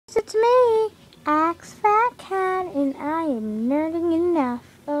Axe Fat Cat, and I am nerding enough.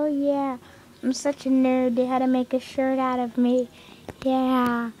 Oh yeah, I'm such a nerd. They had to make a shirt out of me.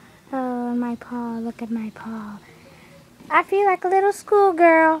 Yeah. Oh, my paw. Look at my paw. I feel like a little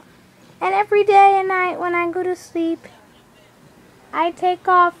schoolgirl. And every day and night when I go to sleep, I take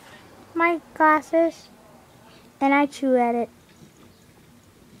off my glasses and I chew at it.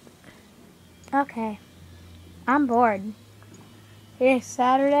 Okay. I'm bored. It's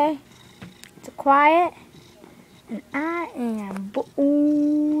Saturday. It's quiet. And I am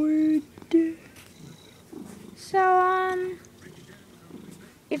bored. So,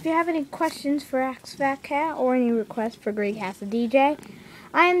 if you have any questions for Axe Fat Cat or any requests for Grey Cat's the DJ,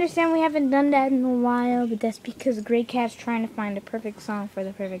 I understand we haven't done that in a while, but that's because Grey Cat's trying to find the perfect song for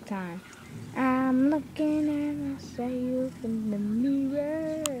the perfect time. I'm looking at myself in the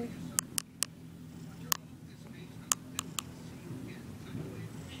mirror.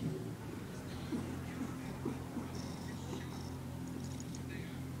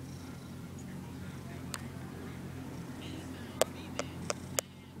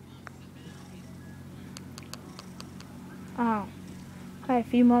 Oh, quite a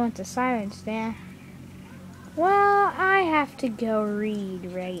few moments of silence there. Well, I have to go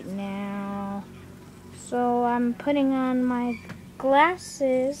read right now. So I'm putting on my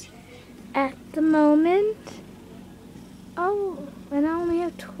glasses at the moment. Oh, and I only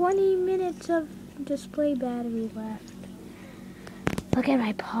have 20 minutes of display battery left. Look at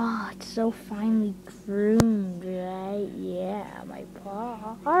my paw. It's so finely groomed, right? Yeah, my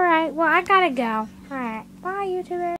paw. Alright, well, I gotta go. Alright, bye, YouTuber.